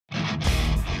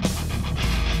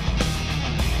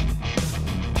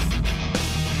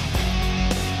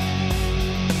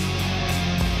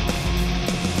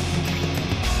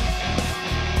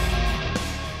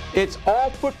It's all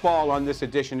football on this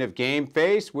edition of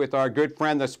Gameface with our good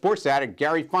friend, the sports addict,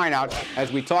 Gary Fineout,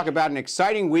 as we talk about an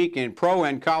exciting week in pro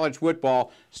and college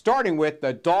football, starting with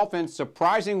the Dolphins'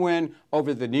 surprising win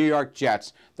over the New York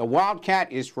Jets. The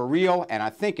Wildcat is for real, and I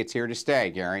think it's here to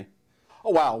stay, Gary. Oh,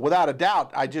 wow, without a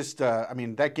doubt. I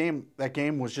mean, that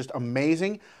game was just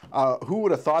amazing. Who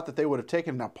would have thought that they would have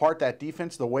taken apart that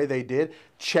defense the way they did?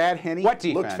 Chad Henne What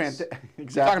defense? looked fantastic. Exactly.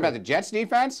 You're talking about the Jets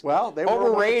defense? Well, they were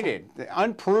overrated,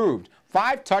 unproved.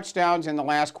 5 touchdowns in the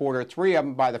last quarter, 3 of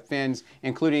them by the Finns,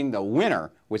 including the winner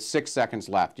with 6 seconds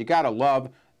left. You got to love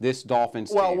this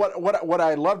Dolphins team. Well, what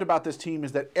I loved about this team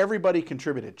is that everybody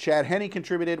contributed. Chad Henne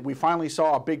contributed. We finally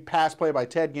saw a big pass play by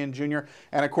Ted Ginn Jr.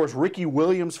 And, of course, Ricky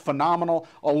Williams, phenomenal,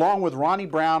 along with Ronnie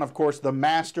Brown, of course, the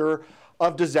master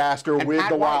of disaster and with Pat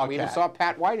the White. Wildcat. We even saw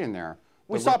Pat White in there.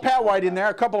 We saw Pat White in there,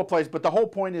 a couple of plays, but the whole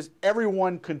point is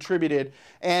everyone contributed.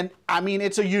 And, I mean,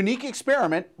 it's a unique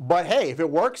experiment, but, hey, if it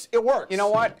works, it works. You know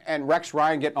what? And Rex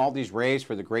Ryan getting all these raves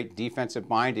for the great defensive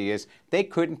mind he is, they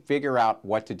couldn't figure out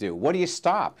what to do. What do you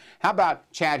stop? How about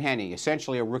Chad Henne,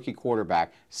 essentially a rookie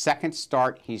quarterback? Second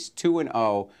start, he's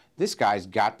 2-0. This guy's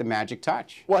got the magic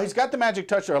touch. Well, he's got the magic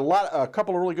touch. There are a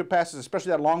couple of really good passes, especially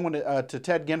that long one to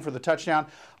Ted Ginn for the touchdown.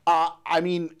 I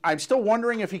mean, I'm still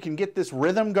wondering if he can get this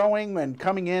rhythm going and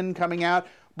coming in, coming out.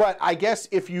 But I guess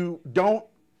if you don't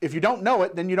know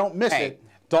it, then you don't miss it.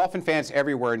 Dolphin fans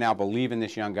everywhere now believe in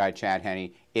this young guy, Chad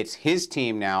Henne. It's his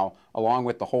team now, along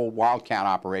with the whole Wildcat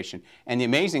operation. And the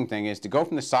amazing thing is to go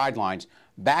from the sidelines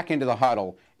back into the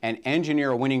huddle and engineer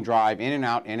a winning drive in and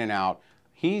out, in and out.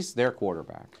 He's their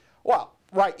quarterback. Well,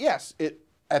 right, yes.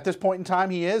 At this point in time,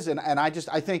 he is, and I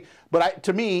think, but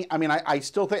to me, I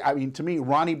still think, to me,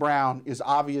 Ronnie Brown is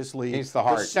obviously he's the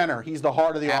heart. The center. He's the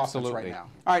heart of the Absolutely. offense right now.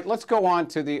 All right, let's go on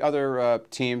to the other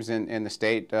teams in the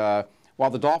state. While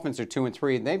the Dolphins are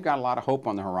 2-3, they've got a lot of hope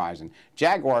on the horizon.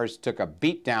 Jaguars took a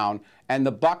beat down, and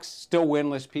the Bucks still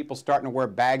winless. People starting to wear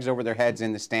bags over their heads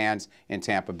in the stands in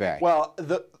Tampa Bay. Well,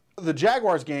 the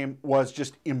Jaguars game was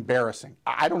just embarrassing.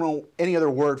 I don't know any other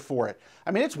word for it.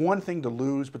 I mean, it's one thing to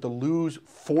lose, but to lose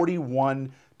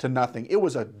 41-0. It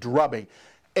was a drubbing.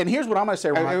 And here's what I'm going to say,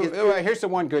 Ron. Here's the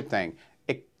one good thing.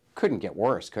 It couldn't get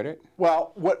worse, could it?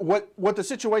 Well, what the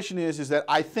situation is that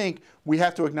I think we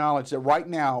have to acknowledge that right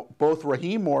now, both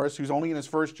Raheem Morris, who's only in his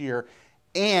first year,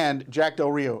 and Jack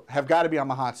Del Rio have got to be on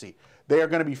the hot seat. They are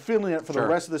going to be feeling it for the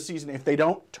rest of the season if they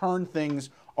don't turn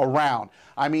things around.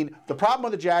 I mean, the problem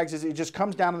with the Jags is it just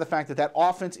comes down to the fact that that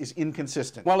offense is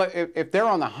inconsistent. Well, if they're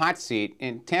on the hot seat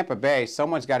in Tampa Bay,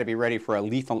 someone's got to be ready for a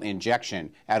lethal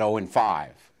injection at 0-5.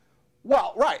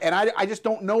 Well, right, and I just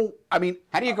don't know. I mean,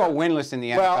 how do you go winless in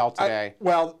the NFL today?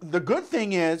 Well, the good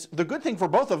thing for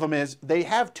both of them is they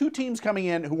have 2 teams coming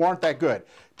in who aren't that good.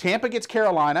 Tampa gets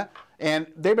Carolina, and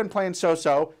they've been playing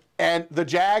so-so. And the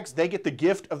Jags, they get the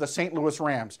gift of the St. Louis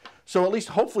Rams. So at least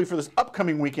hopefully for this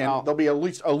upcoming weekend, there'll be at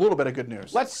least a little bit of good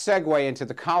news. Let's segue into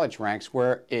the college ranks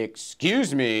where,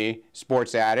 excuse me,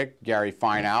 sports addict, Gary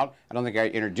Fineout. I don't think I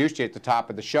introduced you at the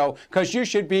top of the show because you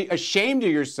should be ashamed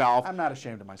of yourself. I'm not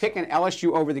ashamed of myself. Picking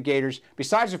LSU over the Gators.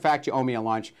 Besides the fact you owe me a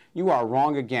lunch, you are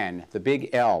wrong again. The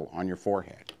big L on your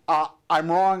forehead.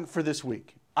 I'm wrong for this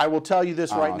week. I will tell you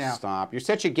this right now. Stop. You're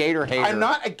such a Gator hater. I'm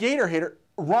not a Gator hater.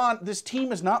 Ron, this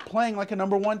team is not playing like a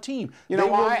 #1 team. You know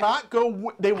why?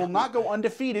 They will not go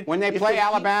undefeated. When they play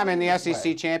Alabama in the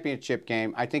SEC championship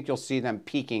game, I think you'll see them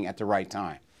peaking at the right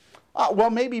time. Well,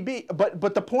 maybe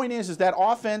but the point is that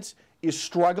offense is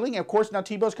struggling. Of course, now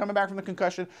Tebow's coming back from the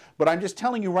concussion, but I'm just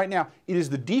telling you right now, it is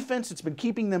the defense that's been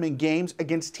keeping them in games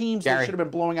against teams that should have been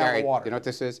blowing out of the water. You know what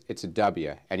this is? It's a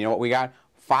W. And you know what we got?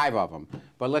 5 of them.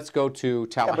 But let's go to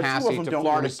Tallahassee, to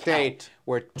Florida State,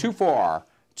 where 2-4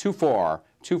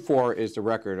 is the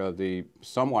record of the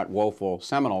somewhat woeful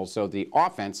Seminoles, so the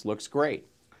offense looks great.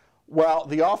 Well,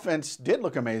 the offense did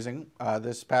look amazing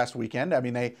this past weekend. I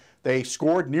mean, they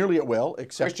scored nearly at will,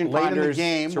 except Christian late Ponder's in the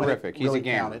game. Terrific. He's really a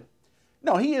gamer. Counted.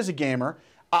 No, he is a gamer.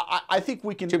 I think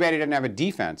we can. Too bad he doesn't have a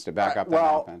defense to back up that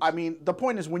offense. Well, I mean, the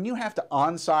point is when you have to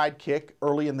onside kick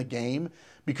early in the game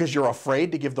because you're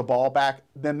afraid to give the ball back,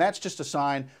 then that's just a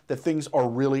sign that things are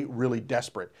really, really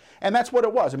desperate. And that's what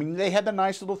it was. I mean, they had the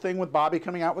nice little thing with Bobby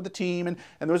coming out with the team, and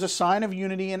there was a sign of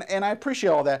unity, and I appreciate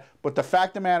all that. But the fact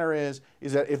of the matter is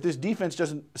that if this defense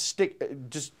doesn't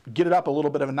just get it up a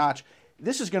little bit of a notch,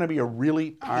 this is going to be a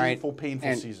really painful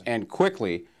season. And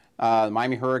quickly, the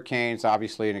Miami Hurricanes,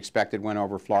 obviously an expected win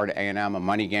over Florida A&M, a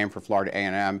money game for Florida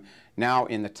A&M. Now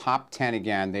in the top 10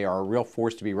 again, they are a real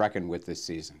force to be reckoned with this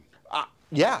season.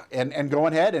 Yeah, and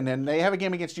going ahead, and then they have a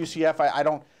game against UCF.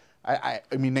 I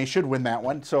mean, they should win that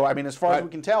one. So, I mean, as far as we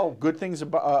can tell, good things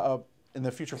in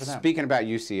the future for them. Speaking about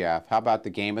UCF, how about the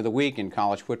game of the week in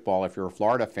college football if you're a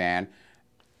Florida fan?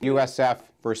 USF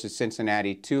versus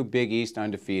Cincinnati, 2 Big East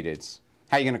undefeateds.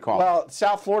 How are you going to call it? Well,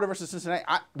 South Florida versus Cincinnati.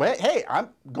 Hey, I'm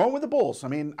going with the Bulls. I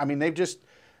mean,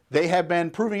 they have been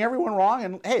proving everyone wrong,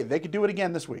 and hey, they could do it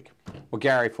again this week. Well,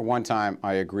 Gary, for one time,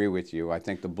 I agree with you. I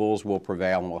think the Bulls will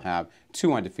prevail and we'll have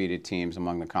 2 undefeated teams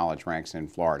among the college ranks in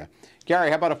Florida. Gary,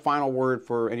 how about a final word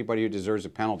for anybody who deserves a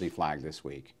penalty flag this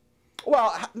week?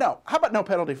 Well, no. How about no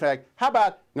penalty flag? How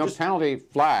about no penalty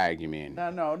flag? You mean?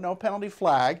 No penalty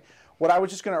flag. What I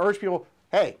was just going to urge people: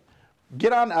 hey,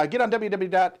 get on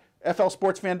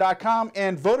www.flsportsfan.com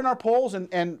and vote in our polls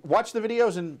and watch the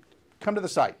videos and come to the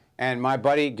site. And my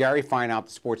buddy Gary Fineout,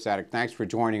 the Sports Addict, thanks for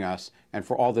joining us and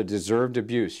for all the deserved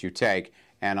abuse you take.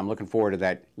 And I'm looking forward to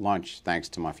that lunch, thanks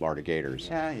to my Florida Gators.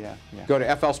 Yeah. Go to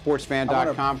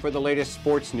flsportsfan.com for the latest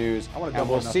sports news, and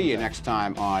we'll see you next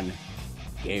time on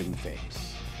Gameface.